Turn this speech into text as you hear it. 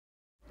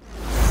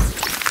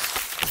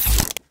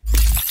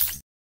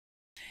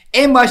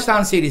En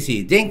baştan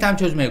serisi denklem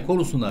çözme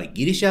konusuna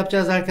giriş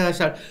yapacağız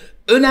arkadaşlar.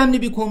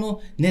 Önemli bir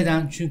konu.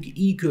 Neden? Çünkü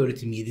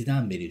ilköğretim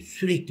 7'den beri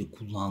sürekli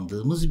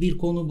kullandığımız bir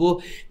konu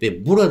bu.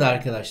 Ve burada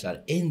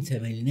arkadaşlar en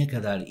temeline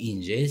kadar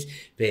ineceğiz.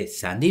 Ve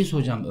Sendeyiz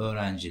Hocam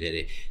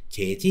öğrencileri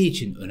TYT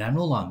için önemli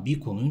olan bir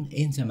konunun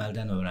en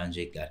temelden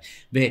öğrenecekler.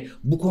 Ve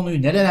bu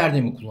konuyu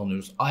nerelerde mi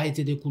kullanıyoruz?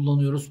 AYT'de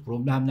kullanıyoruz,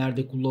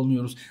 problemlerde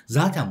kullanıyoruz.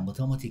 Zaten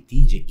matematik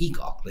deyince ilk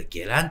akla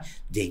gelen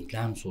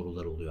denklem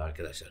soruları oluyor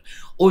arkadaşlar.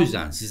 O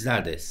yüzden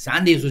sizler de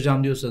Sendeyiz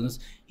Hocam diyorsanız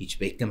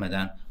hiç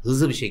beklemeden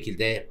hızlı bir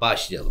şekilde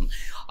başlayalım.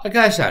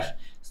 Arkadaşlar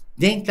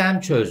denklem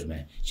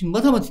çözme. Şimdi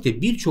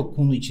matematikte birçok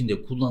konu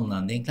içinde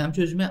kullanılan denklem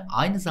çözme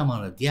aynı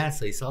zamanda diğer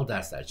sayısal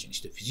dersler için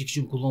işte fizik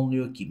için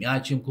kullanılıyor, kimya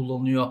için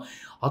kullanılıyor.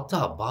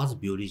 Hatta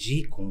bazı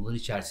biyoloji konular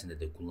içerisinde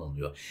de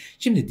kullanılıyor.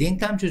 Şimdi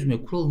denklem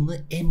çözme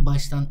kuralını en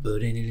baştan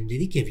öğrenelim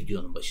dedik ya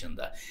videonun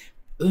başında.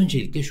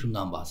 Öncelikle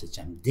şundan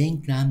bahsedeceğim.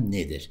 Denklem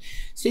nedir?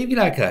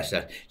 Sevgili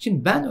arkadaşlar,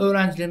 şimdi ben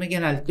öğrencilerime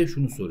genellikle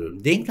şunu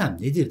soruyorum. Denklem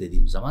nedir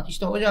dediğim zaman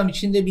işte hocam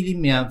içinde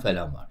bilinmeyen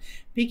falan var.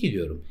 Peki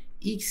diyorum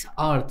x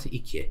artı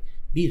 2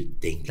 bir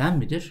denklem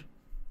midir?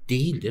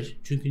 Değildir.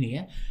 Çünkü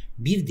niye?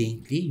 Bir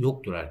denkliği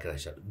yoktur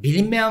arkadaşlar.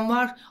 Bilinmeyen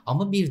var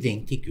ama bir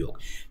denklik yok.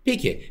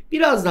 Peki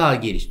biraz daha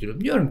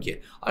geliştiriyorum. Diyorum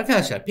ki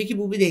arkadaşlar peki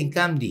bu bir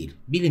denklem değil.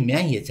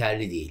 Bilinmeyen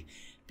yeterli değil.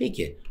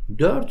 Peki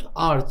 4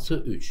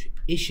 artı 3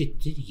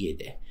 eşittir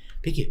 7.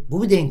 Peki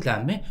bu bir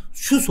denklem mi?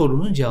 Şu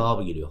sorunun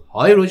cevabı geliyor.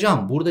 Hayır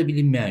hocam burada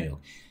bilinmeyen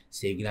yok.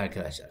 Sevgili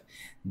arkadaşlar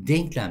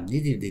denklem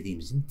nedir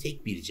dediğimizin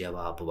tek bir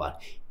cevabı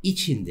var.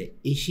 İçinde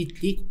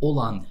eşitlik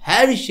olan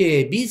her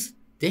şeye biz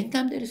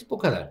denklem deriz, bu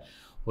kadar.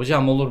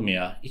 Hocam olur mu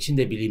ya?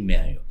 İçinde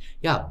bilinmeyen yok.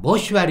 Ya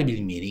boş ver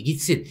bilinmeyeni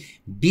gitsin.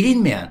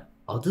 Bilinmeyen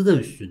adı da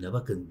üstünde,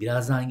 bakın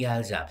birazdan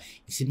geleceğim.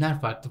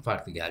 İsimler farklı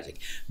farklı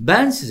gelecek.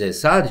 Ben size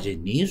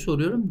sadece neyi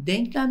soruyorum?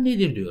 Denklem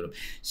nedir diyorum.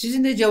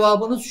 Sizin de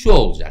cevabınız şu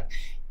olacak.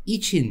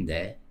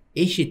 İçinde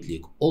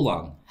eşitlik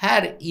olan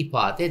her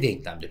ifade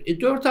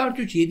denklemdir. 4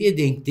 artı 3 7'ye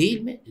denk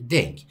değil mi?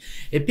 Denk.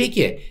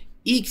 Peki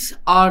x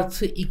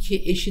artı 2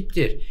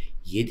 eşittir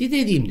 7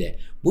 dediğimde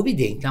bu bir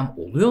denklem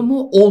oluyor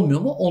mu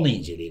olmuyor mu onu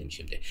inceleyelim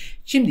şimdi.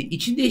 Şimdi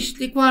içinde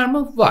eşitlik var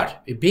mı?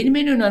 Var. Benim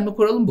en önemli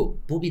kuralım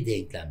bu. Bu bir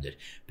denklemdir.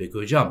 Peki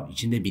hocam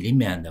içinde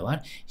bilinmeyen de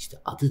var. İşte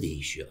adı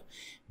değişiyor.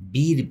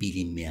 Bir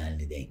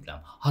bilinmeyenli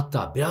denklem.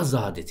 Hatta biraz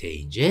daha detaya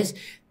ineceğiz.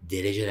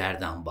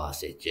 Derecelerden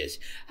bahsedeceğiz.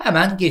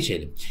 Hemen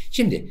geçelim.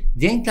 Şimdi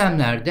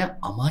denklemlerde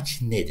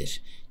amaç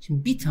nedir?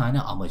 Şimdi bir tane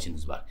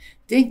amacınız var.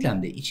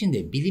 Denklemde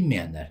içinde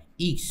bilinmeyenler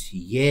x,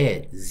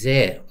 y, z,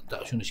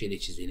 hatta şunu şöyle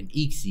çizelim.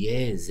 X,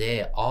 y, z,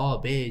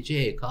 a, b,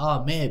 c,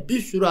 k, m bir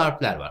sürü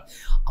harfler var.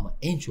 Ama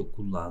en çok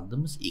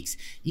kullandığımız x.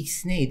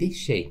 X neydi?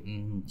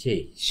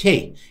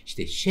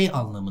 İşte şey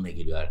anlamına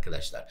geliyor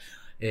arkadaşlar.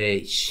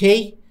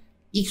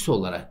 X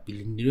olarak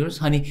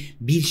bilindiriyoruz. Hani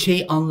bir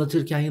şey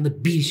anlatırken ya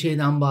da bir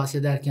şeyden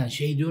bahsederken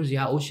şey diyoruz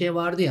ya, o şey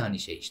vardı ya hani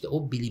şey, işte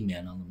o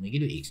bilinmeyen anlamına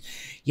geliyor X.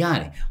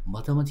 Yani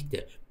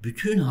matematikte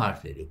bütün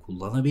harfleri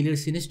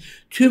kullanabilirsiniz.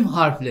 Tüm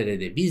harflere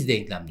de biz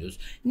denklem diyoruz.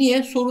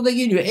 Niye? Soruda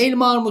geliyor.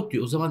 Elma armut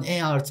diyor. O zaman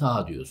E artı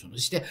A diyorsunuz.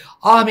 İşte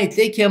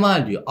Ahmet'le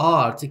Kemal diyor. A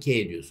artı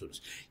K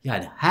diyorsunuz.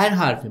 Yani her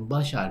harfin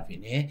baş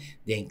harfini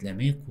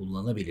denkleme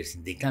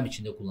kullanabilirsiniz. Denklem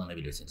içinde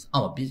kullanabilirsiniz.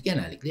 Ama biz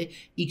genellikle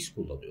X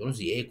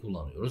kullanıyoruz, Y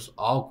kullanıyoruz,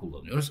 A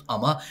kullanıyoruz.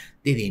 Ama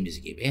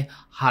dediğimiz gibi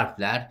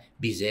harfler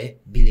bize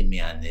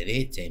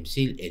bilinmeyenleri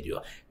temsil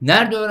ediyor.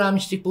 Nerede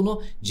öğrenmiştik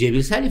bunu?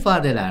 Cebirsel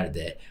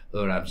ifadelerde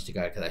öğrenmiştik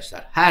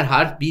arkadaşlar. Her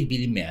harf bir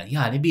bilinmeyen,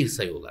 yani bir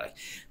sayı olarak.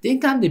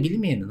 Denklemde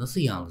bilinmeyeni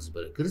nasıl yalnız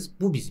bırakırız?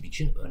 Bu bizim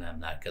için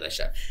önemli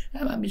arkadaşlar.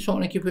 Hemen bir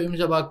sonraki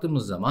bölümümüze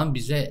baktığımız zaman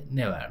bize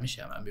ne vermiş?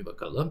 Hemen bir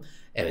bakalım.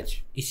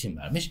 Evet, isim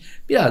vermiş.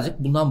 Birazcık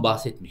bundan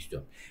bahsetmek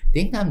istiyorum.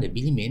 Denklemde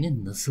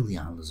bilinmeyeni nasıl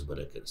yalnız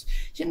bırakırız?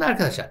 Şimdi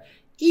arkadaşlar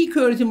ilk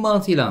öğretim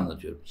mantığıyla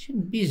anlatıyorum.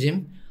 Şimdi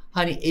bizim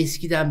hani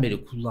eskiden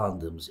beri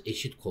kullandığımız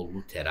eşit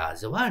kollu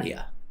terazi var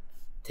ya,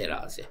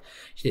 terazi.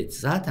 İşte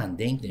zaten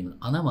denklemin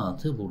ana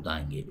mantığı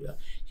buradan geliyor.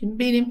 Şimdi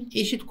benim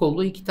eşit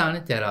kollu 2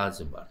 tane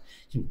terazim var.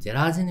 Şimdi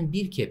terazinin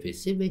bir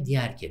kefesi ve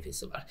diğer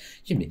kefesi var.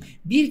 Şimdi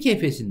bir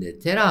kefesinde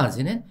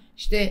terazinin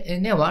işte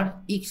ne var?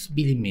 X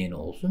bilinmeyeni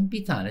olsun.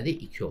 Bir tane de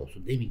 2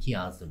 olsun. Deminki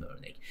yazdığım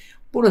örnek.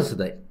 Burası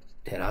da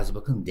terazi,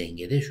 bakın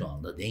dengede şu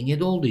anda.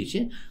 Dengede olduğu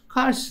için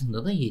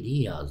karşısında da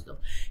 7'yi yazdım.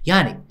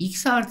 Yani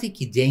x artı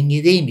 2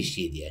 dengedeymiş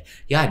 7'ye.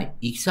 Yani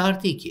x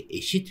artı 2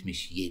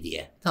 eşitmiş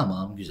 7'ye.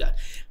 Tamam, güzel.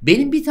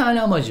 Benim bir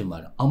tane amacım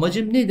var.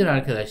 Amacım nedir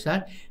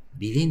arkadaşlar?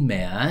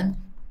 Bilinmeyen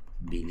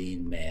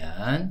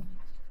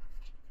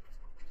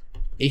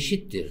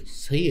eşittir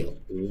sayı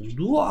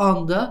olduğu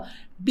anda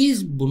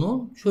biz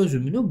bunun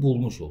çözümünü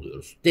bulmuş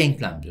oluyoruz.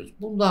 Denklem diyoruz.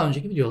 Bunu daha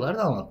önceki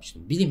videolarda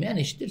anlatmıştım. Bilinmeyen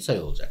eşittir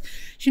sayı olacak.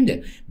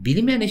 Şimdi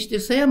bilinmeyen eşittir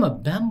sayı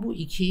ama ben bu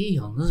 2'yi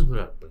yalnız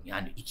bırakmak.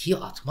 Yani 2'yi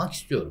atmak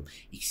istiyorum.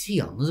 X'i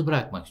yalnız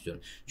bırakmak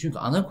istiyorum. Çünkü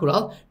ana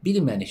kural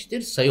bilinmeyen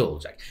eşittir sayı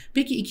olacak.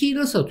 Peki 2'yi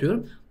nasıl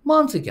atıyorum?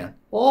 Mantıken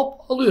hop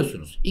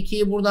alıyorsunuz.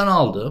 2'yi buradan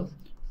aldım.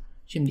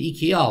 Şimdi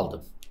 2'yi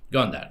aldım.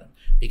 Gönderdim.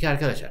 Peki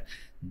arkadaşlar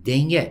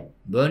denge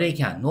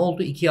böyleyken ne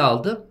oldu? 2'yi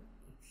aldım.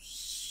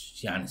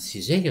 Yani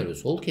size göre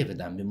sol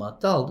kefeden bir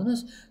madde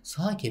aldınız,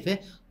 sağ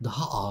kefe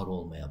daha ağır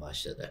olmaya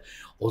başladı.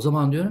 O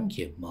zaman diyorum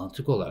ki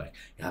mantık olarak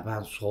ya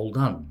ben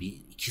soldan bir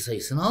 2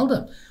 sayısını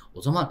aldım.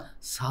 O zaman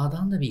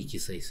sağdan da bir 2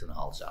 sayısını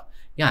alacağım.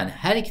 Yani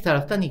her iki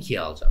taraftan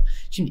 2'yi alacağım.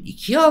 Şimdi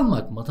 2'yi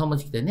almak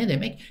matematikte ne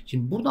demek?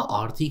 Şimdi burada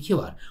artı 2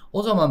 var.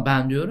 O zaman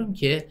ben diyorum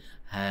ki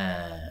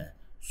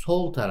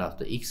sol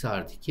tarafta x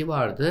artı 2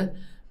 vardı.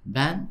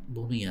 Ben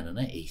bunun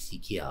yanına eksi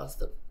 2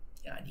 yazdım.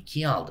 Yani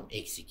 2'yi aldım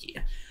eksi 2'yi.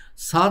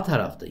 Sağ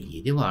tarafta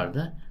 7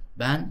 vardı.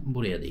 Ben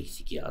buraya da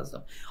eksi 2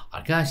 yazdım.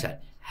 Arkadaşlar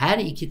her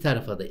iki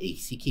tarafa da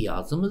eksi 2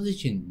 yazdığımız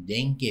için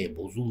denge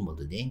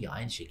bozulmadı. Denge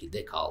aynı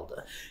şekilde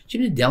kaldı.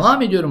 Şimdi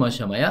devam ediyorum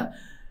aşamaya.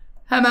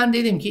 Hemen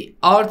dedim ki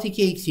artı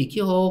 2 eksi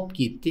 2 hop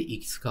gitti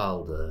x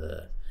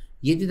kaldı.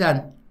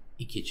 7'den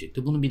 2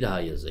 çıktı. Bunu bir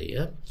daha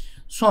yazayım.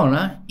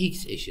 Sonra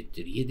x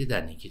eşittir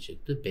 7'den 2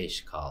 çıktı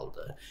 5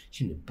 kaldı.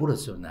 Şimdi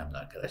burası önemli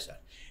arkadaşlar.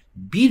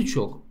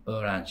 Birçok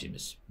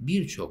öğrencimiz,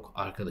 birçok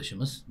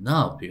arkadaşımız ne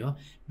yapıyor?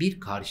 Bir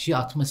karşıya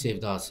atma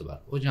sevdası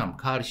var. Hocam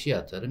karşıya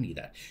atarım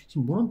gider.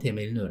 Şimdi bunun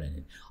temelini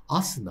öğrenin.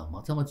 Aslında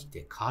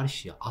matematikte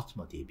karşıya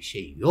atma diye bir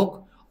şey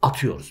yok.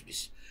 Atıyoruz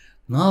biz.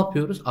 Ne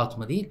yapıyoruz?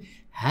 Atma değil.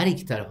 Her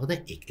iki tarafa da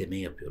ekleme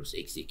yapıyoruz.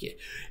 Eksi 2.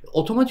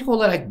 Otomatik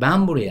olarak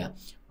ben buraya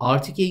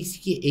artı 2 eksi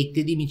 2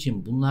 eklediğim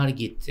için bunlar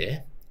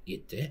gitti.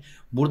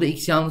 Burada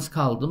x yalnız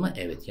kaldı mı?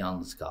 Evet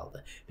yalnız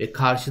kaldı. Ve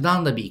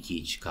karşıdan da bir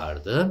 2'yi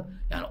çıkardım.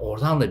 Yani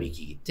oradan da bir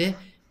 2 gitti.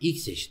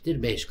 X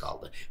eşittir 5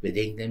 kaldı. Ve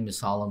denklemimi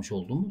sağlamış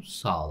olduğumu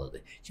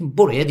sağladı. Şimdi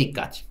buraya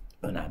dikkat.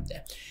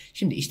 Önemli.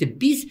 Şimdi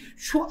işte biz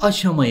şu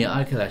aşamayı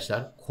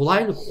arkadaşlar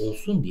kolaylık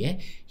olsun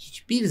diye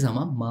hiçbir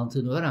zaman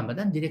mantığını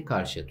öğrenmeden direkt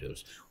karşı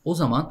atıyoruz. O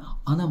zaman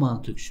ana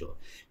mantık şu.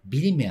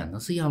 Bilinmeyen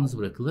nasıl yalnız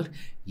bırakılır?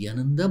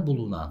 Yanında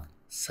bulunan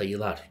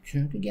sayılar.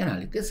 Çünkü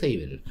genellikle sayı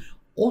verir.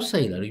 O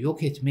sayıları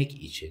yok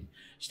etmek için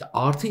işte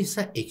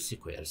artıysa eksi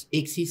koyarız.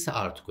 Eksi ise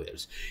artı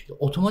koyarız.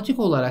 Otomatik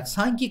olarak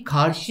sanki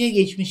karşıya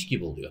geçmiş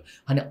gibi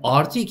oluyor. Hani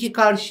artı 2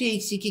 karşıya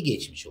eksi 2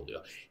 geçmiş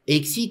oluyor.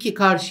 Eksi 2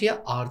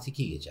 karşıya artı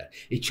 2 geçer.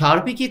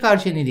 Çarpı 2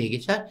 karşıya ne diye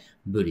geçer?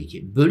 Bölü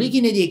 2. Bölü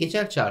 2 ne diye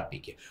geçer? Çarpı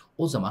 2.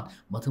 O zaman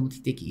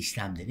matematikteki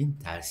işlemlerin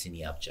tersini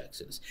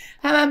yapacaksınız.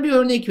 Hemen bir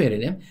örnek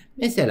verelim.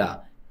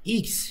 Mesela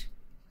x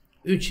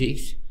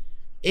 3x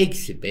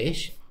eksi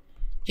 5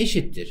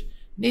 eşittir.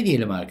 Ne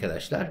diyelim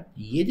arkadaşlar?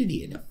 7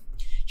 diyelim.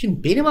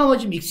 Şimdi benim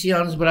amacım x'i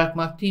yalnız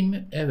bırakmak değil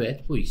mi?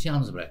 Evet, bu x'i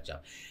yalnız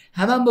bırakacağım.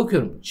 Hemen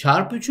bakıyorum.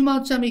 Çarpı 3'ü mü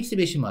atacağım, eksi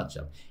 5'i mi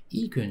atacağım?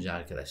 İlk önce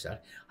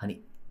arkadaşlar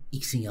hani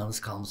x'in yalnız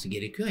kalması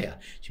gerekiyor ya.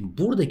 Şimdi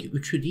buradaki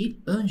 3'ü değil,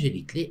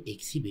 öncelikle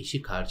eksi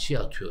 5'i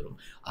karşıya atıyorum.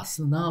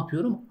 Aslında ne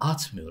yapıyorum?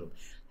 Atmıyorum.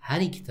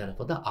 Her iki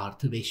tarafa da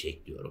artı 5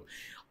 ekliyorum.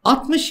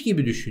 60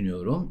 gibi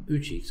düşünüyorum.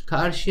 3x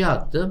karşıya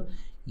attım.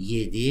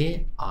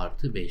 7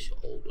 artı 5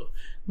 oldu.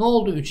 Ne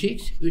oldu 3x?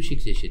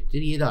 3x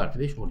eşittir 7 artı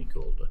 5 12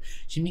 oldu.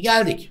 Şimdi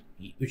geldik.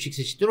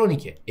 3x eşittir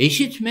 12.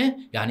 Eşit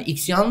mi? Yani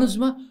x yalnız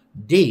mı?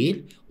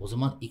 Değil. O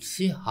zaman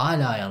x'i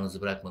hala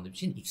yalnız bırakmadığım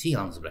için x'i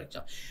yalnız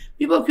bırakacağım.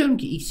 Bir bakıyorum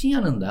ki x'in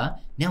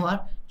yanında ne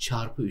var?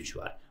 Çarpı 3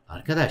 var.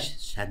 Arkadaş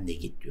sen de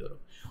git diyorum.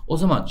 O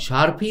zaman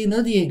çarpıyı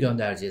ne diye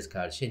göndereceğiz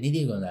karşıya? Ne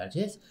diye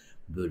göndereceğiz?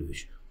 Bölü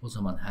 3. O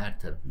zaman her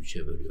tarafı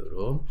 3'e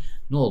bölüyorum.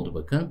 Ne oldu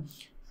bakın?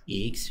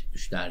 X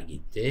 3'ler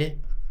gitti.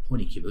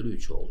 12 bölü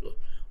 3 oldu.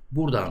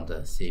 Buradan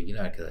da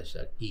sevgili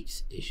arkadaşlar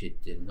x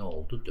eşittir ne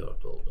oldu?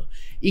 4 oldu.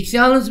 X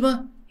yalnız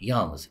mı?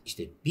 Yalnız.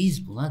 İşte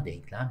biz buna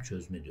denklem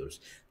çözme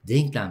diyoruz.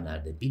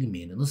 Denklemlerde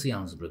bilinmeyeni nasıl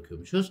yalnız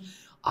bırakıyormuşuz?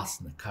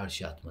 Aslında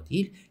karşı atma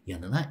değil,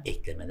 yanına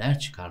eklemeler,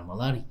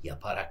 çıkarmalar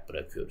yaparak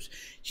bırakıyoruz.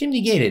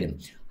 Şimdi gelelim.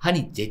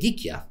 Hani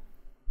dedik ya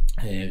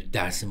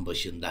dersin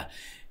başında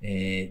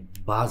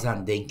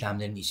bazen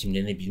denklemlerin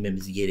isimlerini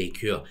bilmemiz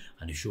gerekiyor.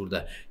 Hani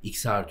şurada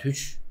x artı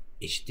 3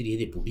 eşittir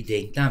 7. Bu bir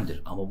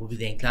denklemdir ama bu bir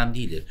denklem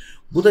değildir.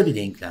 Bu da bir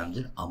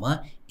denklemdir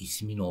ama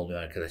ismi ne oluyor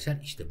arkadaşlar?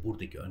 İşte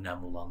buradaki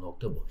önemli olan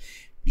nokta bu.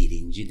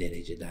 Birinci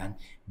dereceden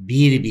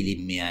bir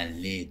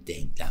bilinmeyenli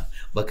denklem.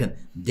 Bakın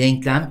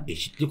denklem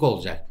eşitlik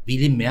olacak.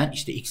 Bilinmeyen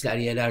işte x'ler,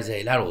 y'ler,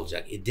 z'ler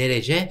olacak.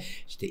 Derece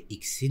işte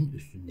x'in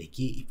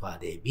üstündeki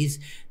ifadeye biz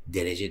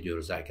derece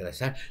diyoruz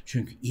arkadaşlar.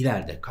 Çünkü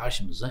ileride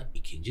karşımıza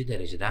ikinci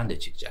dereceden de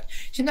çıkacak.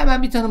 Şimdi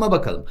hemen bir tanıma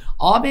bakalım.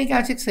 A, B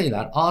gerçek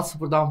sayılar A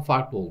sıfırdan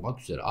farklı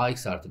olmak üzere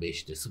ax artı b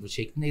eşittir 0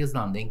 şeklinde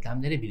yazılan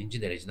denklemlere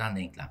birinci dereceden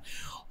denklem.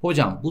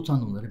 Hocam bu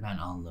tanımları ben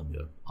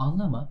anlamıyorum.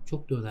 Anlama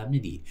çok da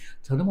önemli değil.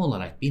 Tanım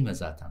olarak bilme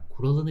zaten.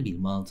 Kuralını bil,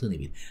 mantığını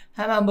bil.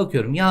 Hemen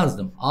bakıyorum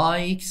yazdım.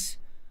 Ax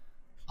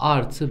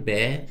artı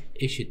b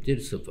eşittir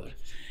 0.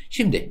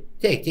 Şimdi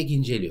tek tek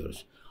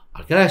inceliyoruz.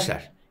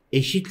 Arkadaşlar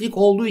eşitlik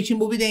olduğu için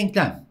bu bir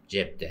denklem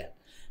cepte.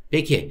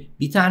 Peki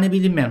bir tane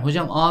bilinmeyen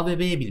hocam a ve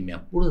b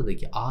bilinmeyen.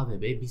 Buradaki a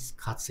ve b biz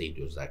katsayı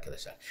diyoruz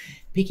arkadaşlar.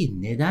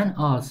 Peki neden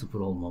a 0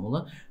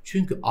 olmamalı?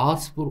 Çünkü a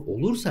 0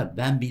 olursa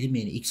ben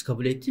bilinmeyeni x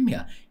kabul ettim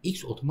ya.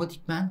 X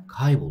otomatikman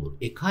kaybolur.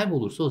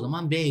 Kaybolursa o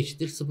zaman b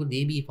eşittir 0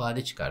 diye bir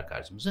ifade çıkar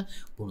karşımıza.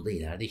 Bunu da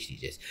ileride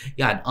işleyeceğiz.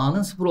 Yani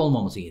a'nın 0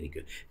 olmaması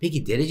gerekiyor.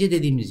 Peki derece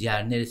dediğimiz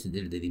yer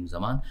neresidir dediğim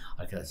zaman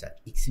arkadaşlar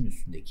x'in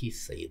üstündeki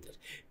sayıdır.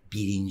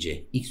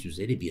 birinci. X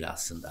üzeri 1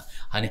 aslında.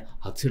 Hani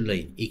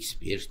hatırlayın,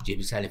 x1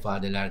 cebirsel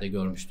ifadelerde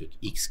görmüştük.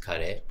 X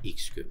kare,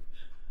 x küp.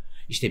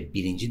 İşte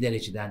birinci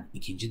dereceden,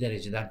 ikinci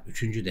dereceden,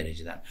 üçüncü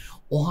dereceden.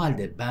 O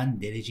halde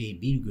ben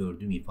dereceyi bir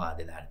gördüğüm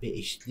ifadeler ve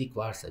eşitlik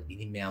varsa,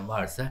 bilinmeyen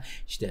varsa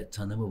işte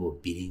tanımı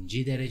bu.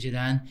 Birinci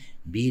dereceden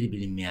bir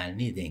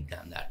bilinmeyenli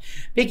denklemler.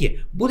 Peki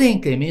bu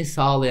denklemi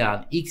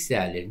sağlayan x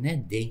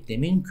değerlerine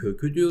denklemin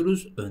kökü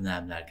diyoruz.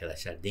 Önemli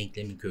arkadaşlar,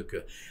 denklemin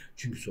kökü.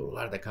 Çünkü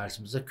sorularda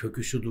karşımıza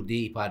kökü şudur diye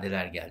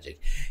ifadeler gelecek.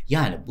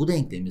 Yani bu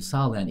denklemi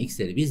sağlayan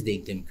x'leri biz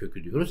denklemin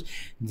kökü diyoruz.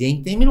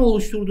 Denklemin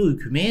oluşturduğu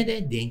kümeye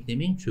de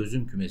denklemin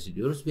çözüm kümesi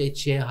diyoruz ve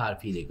ç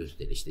harfiyle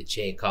gösterir. İşte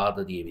ÇK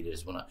da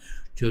diyebiliriz buna.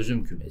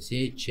 Çözüm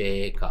kümesi,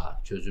 ÇK,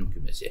 çözüm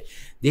kümesi.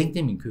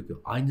 Denklemin kökü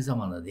aynı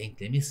zamanda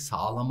denklemi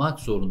sağlamak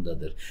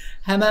zorundadır.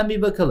 Hemen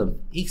bir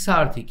bakalım. X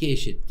artı 2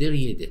 eşittir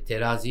 7.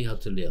 Teraziyi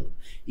hatırlayalım.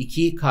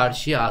 2'yi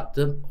karşıya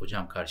attım.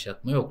 Hocam karşı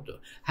atma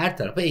yoktu. Her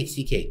tarafa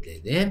eksi 2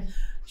 ekledim.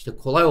 İşte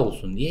kolay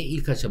olsun diye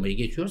ilk aşamayı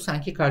geçiyoruz.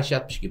 Sanki karşı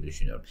atmış gibi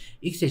düşünüyorum.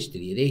 X eşittir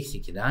 7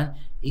 eksi 2'den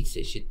x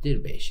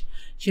eşittir 5.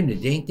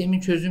 Şimdi denklemin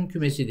çözüm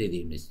kümesi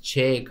dediğimiz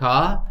ÇK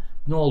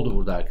ne oldu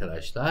burada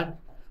arkadaşlar?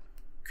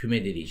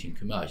 Küme dediği için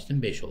küme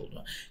açtım, 5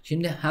 oldu.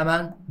 Şimdi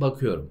hemen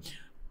bakıyorum.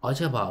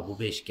 Acaba bu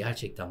 5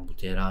 gerçekten bu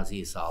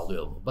teraziyi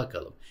sağlıyor mu?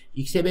 Bakalım.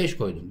 X'e 5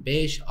 koydum.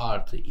 5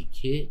 artı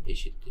 2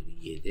 eşittir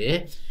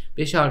 7.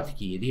 5 artı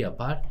 2 7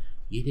 yapar.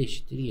 7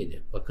 eşittir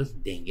 7. Bakın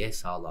denge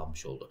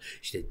sağlanmış oldu.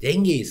 İşte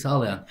dengeyi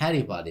sağlayan her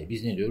ifadeye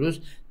biz ne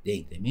diyoruz?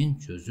 Denklemin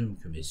çözüm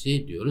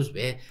kümesi diyoruz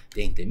ve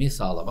denklemi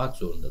sağlamak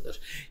zorundadır.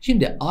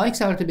 Şimdi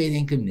ax artı b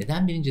denklemi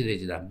neden birinci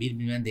dereceden bir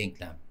bilinen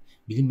denklem?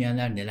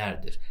 Bilinmeyenler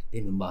nelerdir?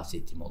 Demin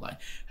bahsettiğim olay.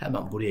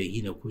 Hemen buraya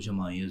yine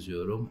kocaman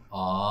yazıyorum.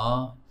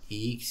 A,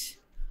 x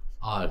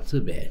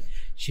artı b.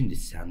 Şimdi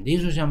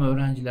sendeyiz hocam,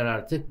 öğrenciler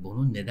artık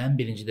bunun neden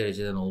birinci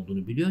dereceden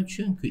olduğunu biliyor.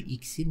 Çünkü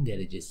x'in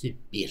derecesi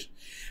 1.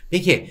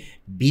 Peki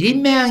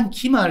bilinmeyen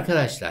kim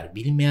arkadaşlar?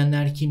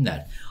 Bilinmeyenler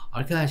kimler?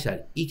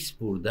 Arkadaşlar x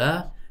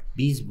burada,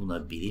 biz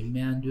buna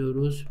bilinmeyen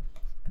diyoruz.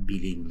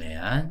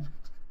 Bilinmeyen.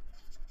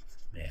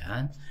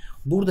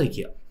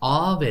 Buradaki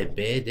a ve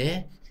b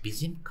de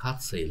bizim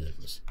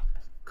katsayılarımız.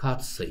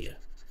 Katsayı.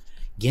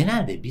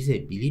 Genelde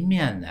bize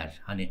bilinmeyenler,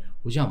 hani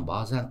hocam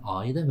bazen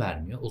a'yı da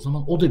vermiyor, o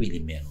zaman o da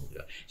bilinmeyen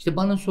oluyor. İşte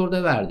bana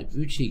soruda verdi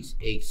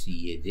 3x eksi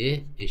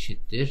 7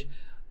 eşittir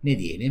ne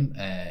diyelim,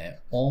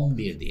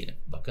 11 diyelim.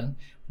 Bakın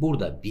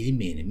burada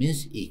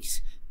bilinmeyenimiz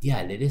x,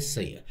 diğerleri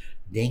sayı.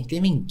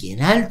 Denklemin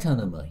genel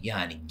tanımı,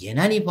 yani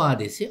genel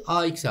ifadesi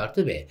ax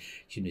artı b.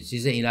 Şimdi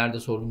size ileride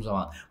sorduğum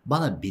zaman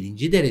bana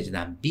birinci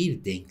dereceden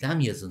bir denklem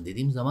yazın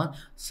dediğim zaman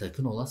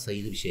sakın ola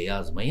sayılı bir şey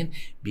yazmayın.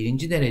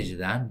 Birinci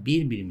dereceden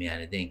bir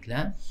bilinmeyenli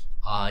denklem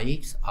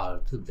ax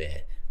artı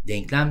b.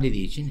 Denklem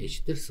dediği için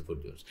eşittir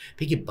 0 diyoruz.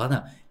 Peki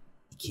bana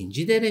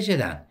ikinci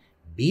dereceden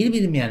bir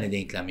bilinmeyenli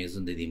denklem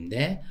yazın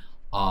dediğimde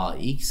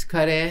ax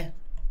kare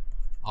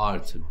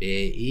artı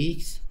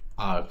bx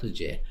artı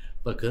c.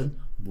 Bakın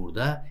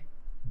burada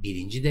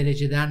birinci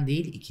dereceden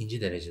değil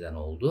ikinci dereceden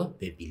oldu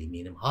ve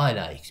bilinmeyenim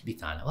hala x bir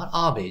tane var.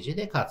 A, B, C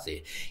de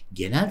katsayı.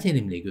 Genel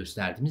terimle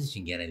gösterdiğimiz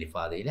için genel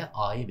ifadeyle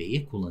A'yı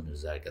B'yi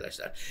kullanırız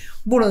arkadaşlar.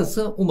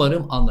 Burası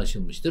umarım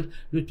anlaşılmıştır.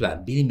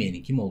 Lütfen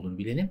bilinmeyenin kim olduğunu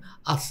bilelim.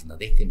 Aslında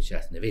denklem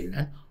içerisinde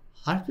verilen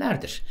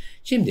harflerdir.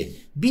 Şimdi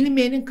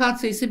bilinmeyenin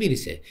katsayısı 1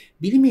 ise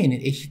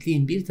bilinmeyenin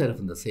eşitliğin bir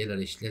tarafında sayılar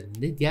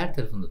eşitlendiğinde diğer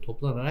tarafında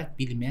toplanarak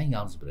bilinmeyen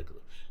yalnız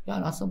bırakılır.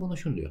 Yani aslında bana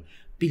şunu diyor.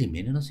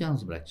 Bilinmeyeni nasıl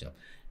yalnız bırakacağım?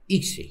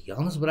 X'i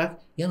yalnız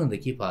bırak,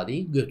 yanındaki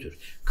ifadeyi götür.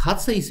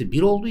 Katsayısı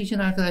 1 olduğu için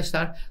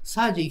arkadaşlar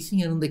sadece x'in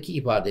yanındaki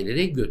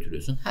ifadeleri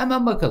götürüyorsun.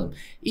 Hemen bakalım.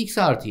 X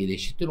artı 7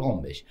 eşittir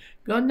 15.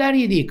 Gönder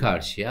 7'yi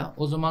karşıya.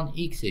 O zaman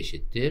x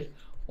eşittir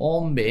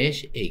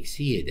 15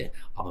 eksi 7.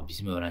 Ama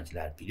bizim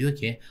öğrenciler biliyor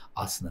ki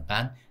aslında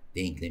ben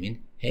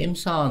denklemin hem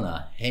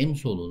sağına hem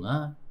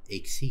soluna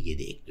eksi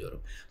 7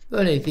 ekliyorum.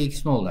 Böylelikle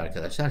x ne oldu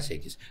arkadaşlar?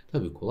 8.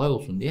 Tabii kolay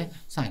olsun diye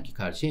sanki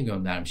karşıya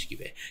göndermiş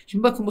gibi.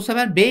 Şimdi bakın bu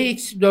sefer b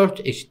eksi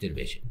 4 eşittir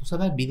 5. Bu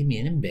sefer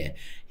bilinmeyenim b.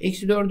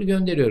 Eksi 4'ü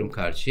gönderiyorum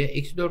karşıya.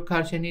 Eksi 4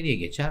 karşıya nereye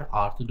geçer?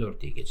 Artı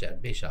 4 diye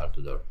geçer. 5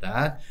 artı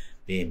 4'ten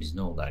b'miz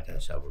ne oldu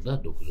arkadaşlar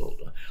burada? 9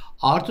 oldu.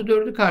 Artı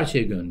 4'ü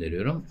karşıya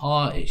gönderiyorum.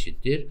 A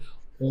eşittir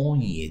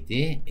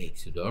 17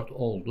 eksi 4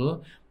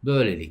 oldu.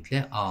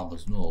 Böylelikle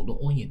a'mız ne oldu?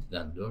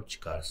 17'den 4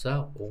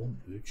 çıkarsa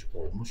 13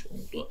 olmuş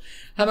oldu.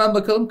 Hemen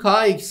bakalım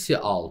k eksi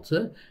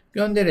 6.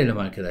 Gönderelim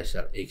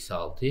arkadaşlar eksi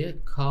 6'yı.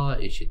 K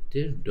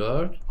eşittir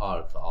 4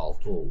 artı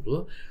 6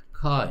 oldu.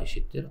 K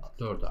eşittir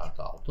 4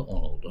 artı 6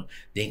 10 oldu.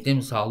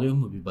 Denklemi sağlıyor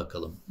mu bir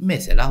bakalım.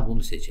 Mesela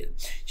bunu seçelim.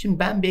 Şimdi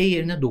ben b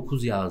yerine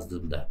 9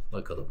 yazdığımda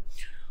bakalım.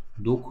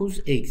 9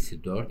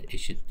 eksi 4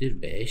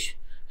 eşittir 5.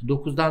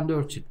 9'dan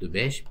 4 çıktı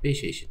 5.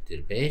 5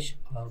 eşittir 5.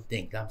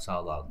 Denklem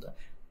sağlandı.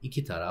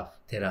 İki taraf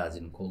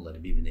terazinin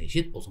kolları birbirine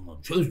eşit. O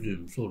zaman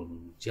çözdüğüm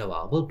sorunun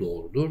cevabı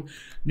doğrudur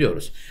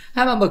diyoruz.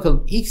 Hemen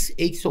bakalım. X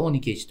eksi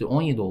 12 eşittir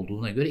 17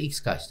 olduğuna göre x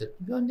kaçtır?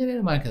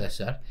 Gönderelim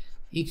arkadaşlar.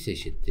 X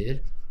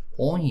eşittir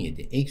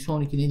 17. Eksi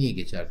 12 ne diye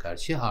geçer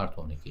karşıya?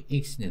 Artı 12.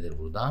 X nedir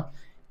buradan?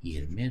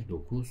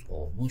 29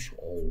 olmuş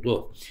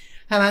oldu.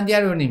 Hemen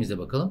diğer örneğimize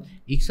bakalım.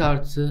 X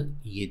artı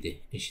 7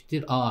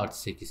 eşittir A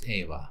artı 8.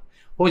 Eyvah.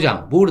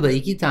 Hocam burada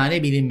iki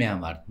tane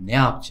bilinmeyen var. Ne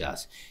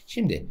yapacağız?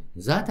 Şimdi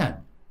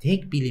zaten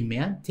tek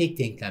bilinmeyen tek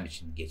denklem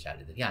için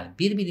geçerlidir. Yani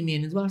bir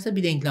bilinmeyeniniz varsa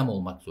bir denklem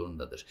olmak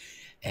zorundadır.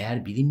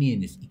 Eğer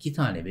bilinmeyeniniz iki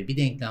tane ve bir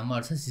denklem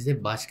varsa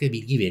size başka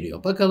bilgi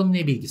veriyor. Bakalım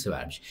ne bilgisi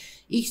vermiş.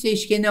 X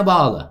değişkenine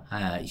bağlı.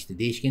 İşte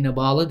değişkenine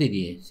bağlı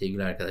dediği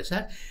sevgili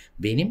arkadaşlar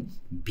benim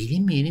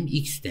bilinmeyenim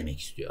X demek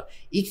istiyor.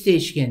 X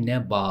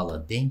değişkenine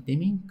bağlı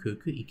denklemin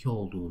kökü 2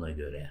 olduğuna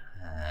göre.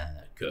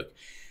 Kök.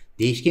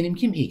 Değişkenim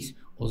kim? X.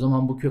 O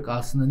zaman bu kök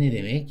aslında ne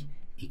demek?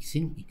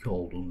 X'in 2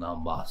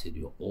 olduğundan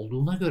bahsediyor.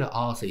 Olduğuna göre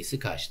A sayısı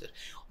kaçtır?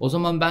 O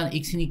zaman ben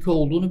X'in 2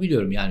 olduğunu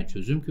biliyorum. Yani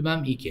çözüm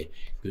kümem 2.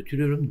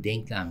 Götürüyorum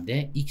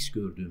denklemde X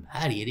gördüğüm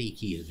her yere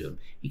 2 yazıyorum.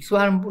 X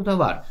var mı? Burada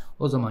var.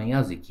 O zaman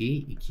yaz 2.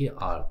 2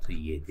 artı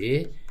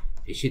 7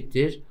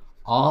 eşittir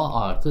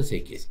A artı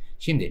 8.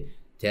 Şimdi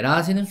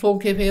terazinin sol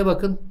kefeye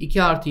bakın.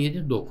 2 artı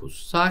 7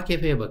 9. Sağ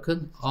kefeye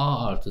bakın.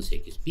 A artı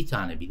 8. Bir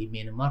tane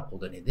bilinmeyenim var.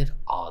 O da nedir?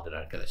 A'dır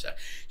arkadaşlar.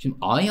 Şimdi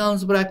A'yı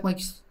yalnız bırakmak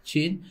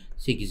için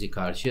 8'i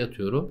karşıya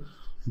atıyorum.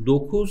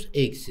 9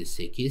 eksi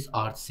 8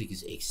 artı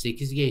 8 eksi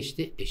 8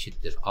 geçti.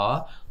 Eşittir A.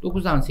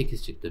 9'dan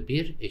 8 çıktı.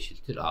 1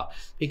 eşittir A.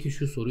 Peki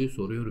şu soruyu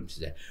soruyorum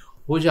size.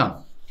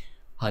 Hocam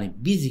hani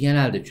biz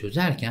genelde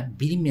çözerken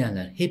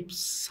bilinmeyenler hep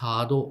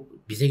sağda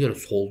bize göre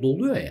solda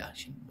oluyor ya.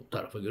 Şimdi bu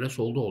tarafa göre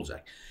solda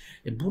olacak.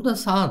 Burada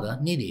sağda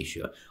ne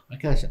değişiyor?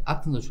 Arkadaşlar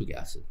aklınıza şu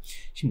gelsin.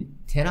 Şimdi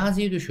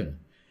teraziyi düşünün.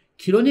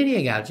 Kilo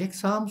nereye gelecek?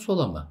 Sağa mı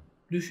sola mı?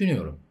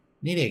 Düşünüyorum.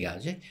 Nereye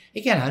gelecek?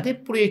 Genelde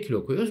hep buraya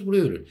kilo koyuyoruz,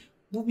 buraya ürün.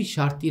 Bu bir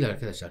şart değil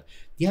arkadaşlar.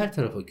 Diğer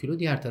tarafa kilo,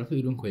 diğer tarafa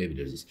ürün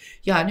koyabiliriz.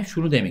 Yani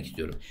şunu demek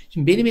istiyorum.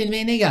 Şimdi benim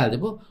elime ne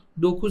geldi bu?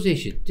 9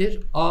 eşittir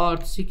A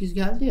artı 8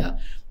 geldi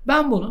ya.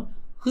 Ben bunu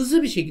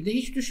hızlı bir şekilde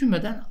hiç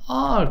düşünmeden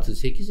A artı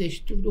 8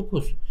 eşittir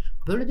 9.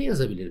 Böyle de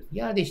yazabilirim.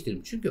 Yer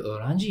değiştiririm. Çünkü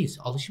öğrenciyiz.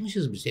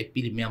 Alışmışız biz hep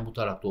bilinmeyen bu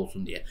tarafta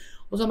olsun diye.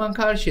 O zaman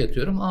karşıya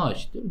atıyorum. A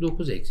eşittir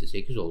 9 eksi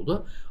 8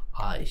 oldu.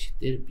 A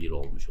eşittir 1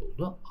 olmuş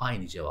oldu.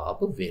 Aynı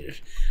cevabı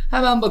verir.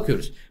 Hemen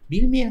bakıyoruz.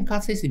 Bilinmeyenin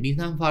katsayısı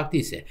birden farklı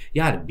ise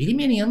yani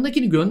bilinmeyenin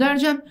yanındakini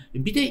göndereceğim.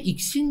 Bir de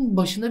x'in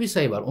başında bir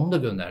sayı var. Onu da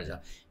göndereceğim.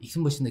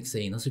 X'in başındaki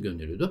sayıyı nasıl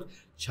gönderiyorduk?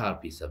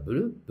 Çarpıysa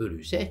bölü,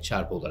 bölü ise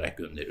çarpı olarak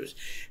gönderiyoruz.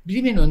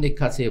 Bilinmeyenin öndeki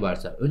katsayı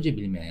varsa önce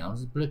bilinmeyen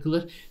yalnız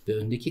bırakılır ve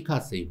öndeki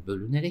katsayı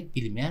bölünerek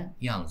bilinmeyen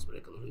yalnız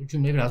bırakılır.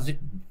 Cümle birazcık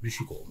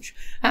düşük olmuş.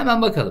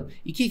 Hemen bakalım.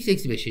 2x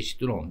eksi 5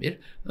 eşittir 11.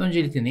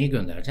 Öncelikle neyi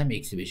göndereceğim?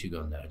 Eksi 5'i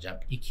göndereceğim.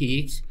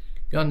 2x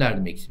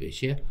gönderdim eksi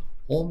 5'i.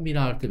 11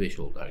 artı 5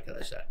 oldu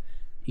arkadaşlar.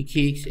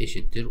 2x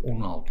eşittir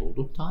 16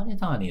 oldu. Tane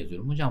tane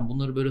yazıyorum. Hocam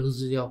bunları böyle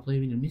hızlı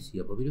cevaplayabilir miyiz?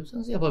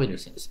 Yapabiliyorsanız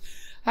yapabilirsiniz.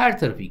 Her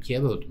tarafı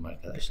 2'ye böldüm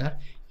arkadaşlar.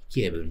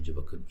 2'ye bölünce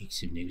bakın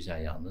x'im ne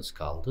güzel yalnız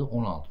kaldı.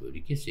 16 bölü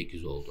 2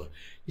 8 oldu.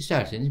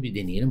 İsterseniz bir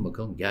deneyelim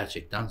bakalım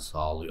gerçekten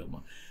sağlıyor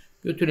mu?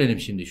 Götürelim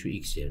şimdi şu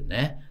x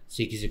yerine.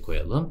 8'i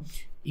koyalım.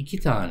 2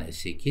 tane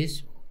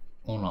 8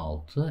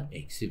 16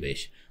 eksi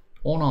 5.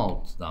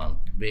 16'dan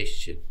 5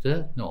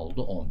 çıktı. Ne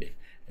oldu? 11.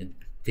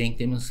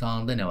 Denklemin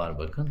sağında ne var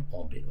bakın?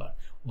 11 var.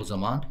 O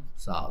zaman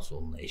sağa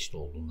soluna eşit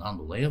olduğundan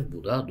dolayı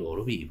bu da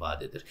doğru bir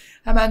ifadedir.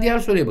 Hemen diğer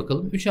soruya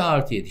bakalım. 3a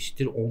artı 7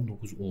 eşittir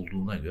 19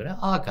 olduğuna göre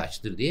a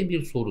kaçtır diye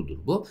bir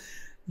sorudur bu.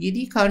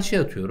 7'yi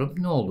karşıya atıyorum.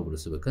 Ne oldu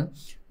burası bakın?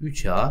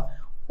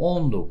 3a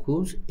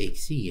 19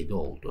 eksi 7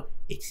 oldu.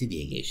 Eksi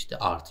diye geçti.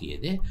 Artı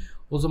 7.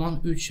 O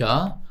zaman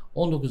 3a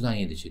 19'dan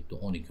 7 çıktı.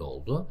 12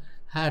 oldu.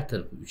 Her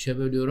tarafı 3'e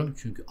bölüyorum.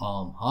 Çünkü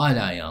a'm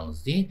hala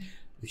yalnız değil.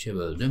 3'e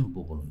böldüm.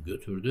 Bu bunu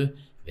götürdü.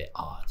 Ve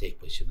a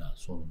tek başına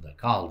sonunda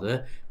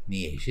kaldı.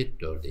 Neye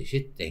eşit? 4'e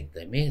eşit.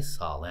 Denklemi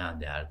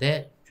sağlayan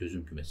değerde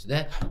çözüm kümesi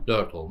de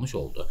 4 olmuş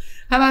oldu.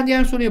 Hemen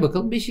diğer soruya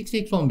bakalım. 5x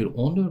eksi 11.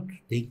 14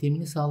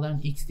 denklemini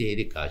sağlayan x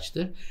değeri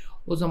kaçtır?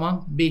 O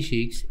zaman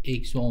 5x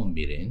eksi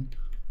 11'in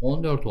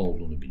 14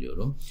 olduğunu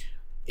biliyorum.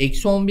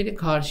 Eksi 11'i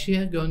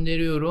karşıya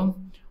gönderiyorum.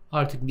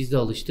 Artık biz de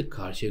alıştık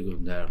karşıya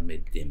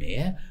gönderme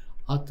demeye.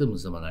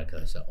 Attığımız zaman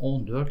arkadaşlar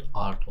 14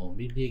 artı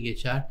 11 diye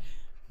geçer.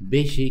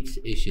 5x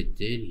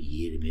eşittir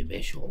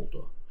 25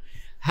 oldu.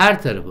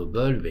 Her tarafı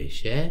böl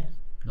 5'e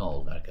ne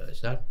oldu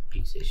arkadaşlar?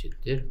 X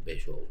eşittir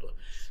 5 oldu.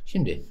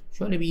 Şimdi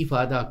şöyle bir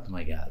ifade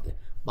aklıma geldi.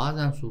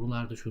 Bazen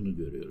sorularda şunu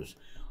görüyoruz.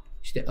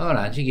 İşte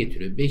öğrenci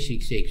getiriyor.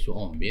 5x eksi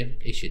 11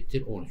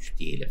 eşittir 13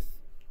 diyelim.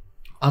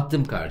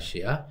 Attım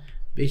karşıya.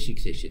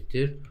 5x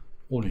eşittir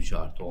 13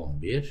 artı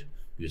 11.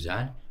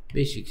 Güzel.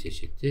 5x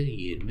eşittir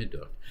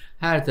 24.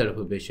 Her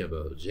tarafı 5'e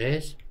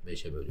böleceğiz.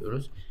 5'e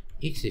bölüyoruz.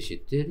 X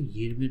eşittir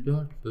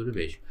 24 bölü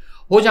 5.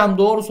 Hocam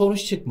doğru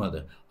sonuç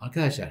çıkmadı.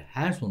 Arkadaşlar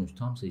her sonuç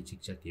tam sayı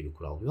çıkacak diye bir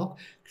kural yok.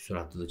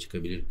 Küsuratlı da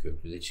çıkabilir,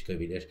 köklü de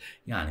çıkabilir.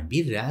 Yani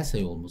bir reel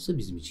sayı olması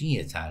bizim için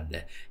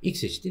yeterli.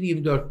 X eşittir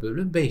 24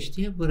 bölü 5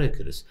 diye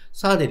bırakırız.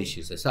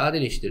 Sadeleşirse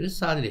sadeleştiririz,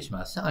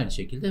 sadeleşmezse aynı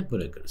şekilde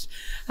bırakırız.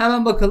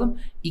 Hemen bakalım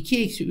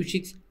 2 eksi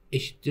 3x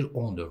eşittir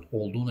 14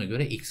 olduğuna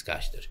göre x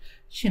kaçtır?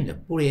 Şimdi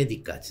buraya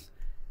dikkat.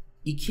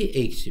 2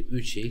 eksi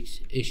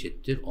 3x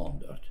eşittir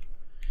 14.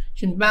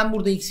 Şimdi ben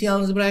burada x'i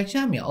yalnız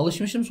bırakacağım ya.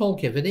 Alışmışım sol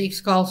kefede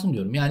x kalsın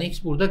diyorum. Yani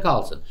x burada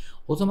kalsın.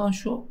 O zaman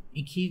şu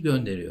 2'yi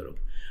gönderiyorum.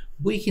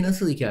 Bu 2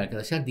 nasıl 2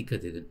 arkadaşlar?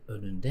 Dikkat edin.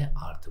 Önünde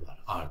artı var.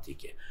 Artı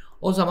 2.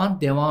 O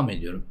zaman devam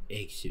ediyorum.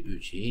 Eksi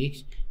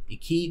 3x.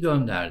 2'yi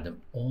gönderdim.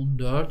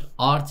 14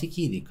 artı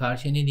 2 idi.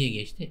 Karşıya ne diye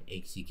geçti?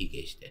 Eksi 2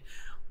 geçti.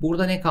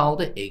 Burada ne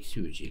kaldı? Eksi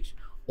 3x.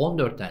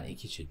 14'ten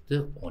 2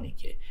 çıktı.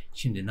 12.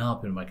 Şimdi ne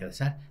yapıyorum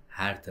arkadaşlar?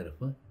 Her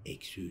tarafı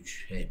eksi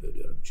 3'e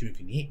bölüyorum.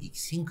 Çünkü niye?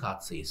 X'in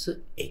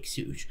katsayısı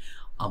eksi 3.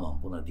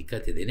 Aman buna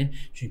dikkat edelim.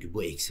 Çünkü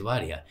bu eksi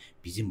var ya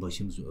bizim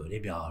başımızı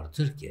öyle bir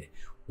ağrıtır ki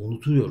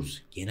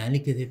unutuyoruz.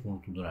 Genellikle de hep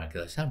unutulur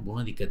arkadaşlar.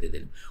 Buna dikkat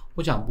edelim.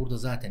 Hocam burada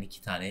zaten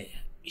 2 tane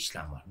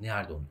işlem var.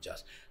 Nerede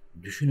unutacağız?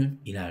 Düşünün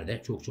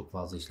ileride çok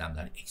fazla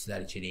işlemler,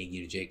 eksiler içeriye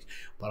girecek,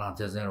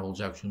 parantezler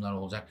olacak, şunlar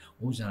olacak.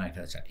 O yüzden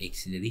arkadaşlar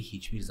eksileri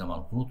hiçbir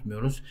zaman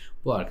unutmuyoruz.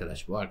 Bu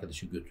arkadaş bu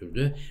arkadaşı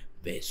götürdü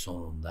ve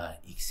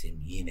sonunda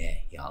x'im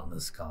yine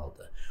yalnız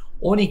kaldı.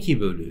 12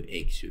 bölü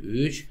eksi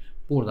 3.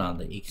 Buradan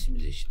da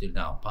x'imiz eşittir ne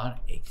yapar?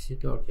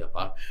 Eksi 4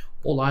 yapar.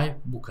 Olay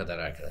bu kadar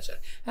arkadaşlar.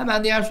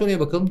 Hemen diğer soruya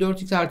bakalım.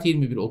 4x artı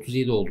 21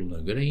 37 olduğuna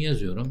göre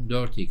yazıyorum.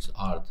 4x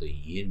artı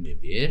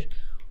 21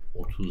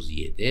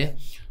 37.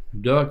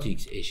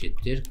 4x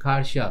eşittir.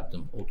 Karşıya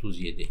attım.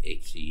 37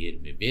 eksi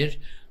 21.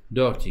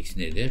 4x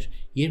nedir?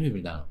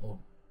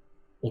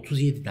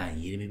 37'den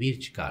 21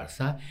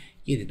 çıkarsa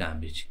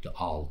 7'den 1 çıktı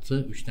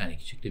 6. 3'ten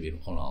 2 çıktı 1.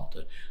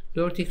 16.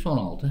 4x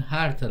 16.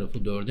 Her tarafı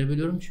 4'e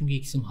bölüyorum. Çünkü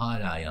x'im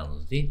hala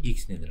yalnız değil.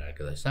 X nedir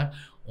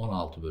arkadaşlar?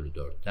 16 bölü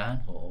 4'ten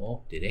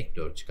hop direkt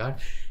 4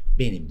 çıkar.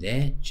 Benim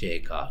de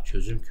CK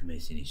çözüm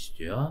kümesini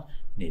istiyor.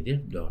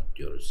 Nedir? 4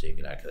 diyoruz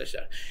sevgili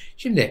arkadaşlar.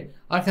 Şimdi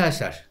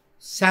arkadaşlar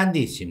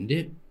sendeyiz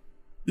şimdi.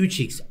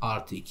 3x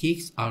artı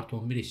 2x artı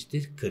 11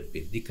 eşittir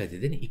 41. Dikkat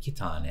edin 2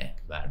 tane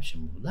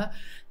vermişim burada.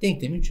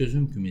 Denklemin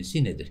çözüm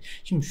kümesi nedir?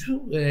 Şimdi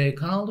şu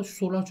kanalda şu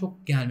sorular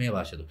çok gelmeye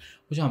başladı.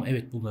 Hocam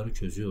evet bunları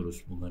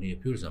çözüyoruz, bunları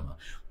yapıyoruz ama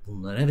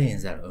bunlara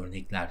benzer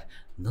örnekler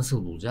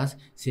nasıl bulacağız?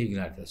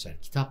 Sevgili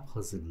arkadaşlar kitap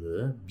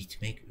hazırlığı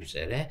bitmek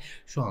üzere.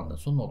 Şu anda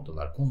son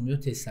noktalar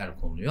konuluyor, testler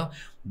konuluyor.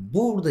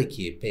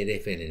 Buradaki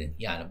pdf'lerin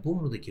yani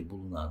buradaki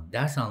bulunan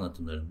ders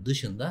anlatımlarının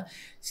dışında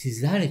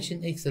sizler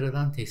için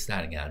ekstradan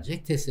testler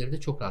gelecek. Testleri de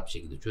çok rahat bir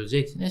şekilde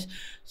çözeceksiniz.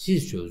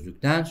 Siz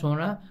çözdükten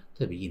sonra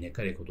tabii yine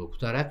karekod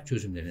okutarak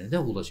çözümlerine de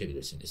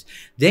ulaşabilirsiniz.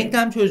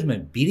 Denklem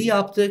çözme 1'i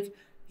yaptık.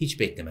 Hiç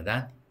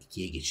beklemeden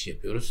 2'ye geçiş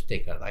yapıyoruz.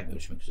 Tekrardan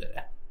görüşmek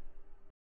üzere.